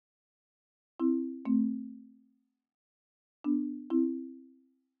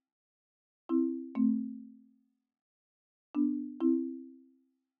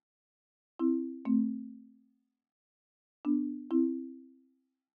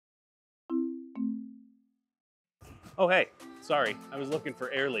Oh hey, sorry, I was looking for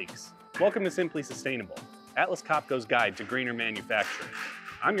air leaks. Welcome to Simply Sustainable, Atlas Copco's guide to greener manufacturing.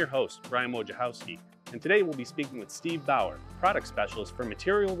 I'm your host, Bryan Wojciechowski, and today we'll be speaking with Steve Bauer, Product Specialist for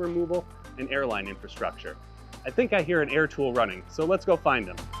Material Removal and Airline Infrastructure. I think I hear an air tool running, so let's go find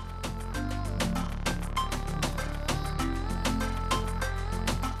him.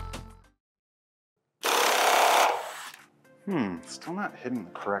 Still not hitting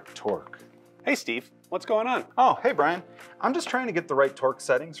the correct torque. Hey Steve, what's going on? Oh, hey Brian. I'm just trying to get the right torque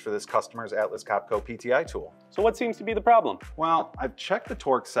settings for this customer's Atlas Copco PTI tool. So what seems to be the problem? Well, I've checked the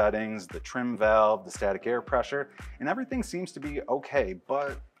torque settings, the trim valve, the static air pressure, and everything seems to be okay,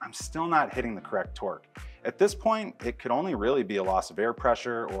 but I'm still not hitting the correct torque. At this point, it could only really be a loss of air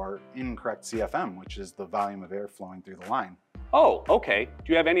pressure or incorrect CFM, which is the volume of air flowing through the line. Oh, okay.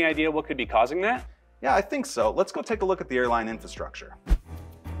 Do you have any idea what could be causing that? Yeah, I think so. Let's go take a look at the airline infrastructure.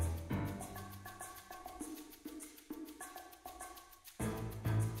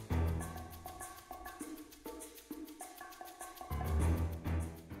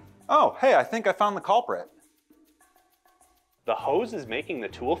 Oh, hey, I think I found the culprit. The hose is making the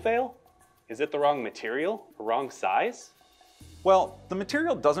tool fail? Is it the wrong material or wrong size? Well, the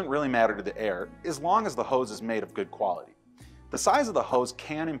material doesn't really matter to the air as long as the hose is made of good quality. The size of the hose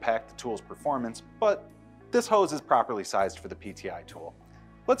can impact the tool's performance, but this hose is properly sized for the PTI tool.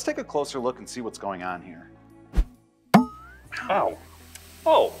 Let's take a closer look and see what's going on here. Ow.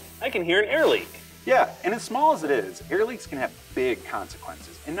 Oh, I can hear an air leak. Yeah, and as small as it is, air leaks can have big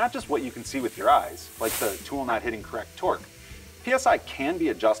consequences, and not just what you can see with your eyes, like the tool not hitting correct torque. PSI can be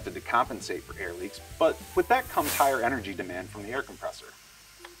adjusted to compensate for air leaks, but with that comes higher energy demand from the air compressor.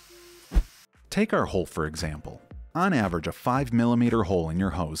 Take our hole for example. On average, a 5mm hole in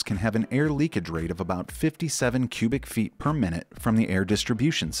your hose can have an air leakage rate of about 57 cubic feet per minute from the air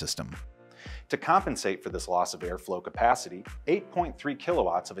distribution system. To compensate for this loss of airflow capacity, 8.3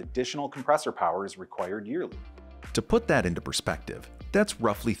 kilowatts of additional compressor power is required yearly. To put that into perspective, that's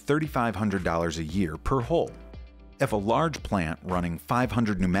roughly $3,500 a year per hole. If a large plant running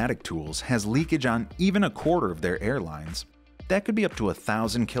 500 pneumatic tools has leakage on even a quarter of their airlines, that could be up to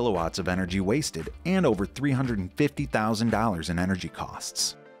 1,000 kilowatts of energy wasted and over $350,000 in energy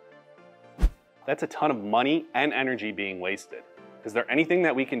costs. That's a ton of money and energy being wasted. Is there anything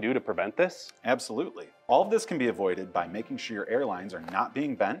that we can do to prevent this? Absolutely. All of this can be avoided by making sure your airlines are not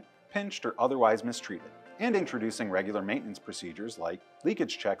being bent, pinched, or otherwise mistreated, and introducing regular maintenance procedures like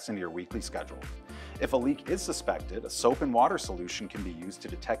leakage checks into your weekly schedule. If a leak is suspected, a soap and water solution can be used to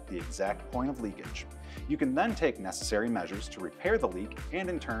detect the exact point of leakage. You can then take necessary measures to repair the leak and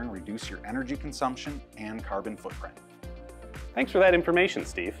in turn reduce your energy consumption and carbon footprint. Thanks for that information,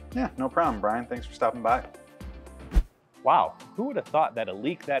 Steve. Yeah, no problem, Brian. Thanks for stopping by. Wow, who would have thought that a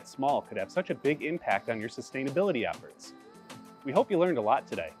leak that small could have such a big impact on your sustainability efforts? We hope you learned a lot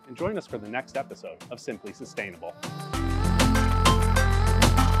today and join us for the next episode of Simply Sustainable.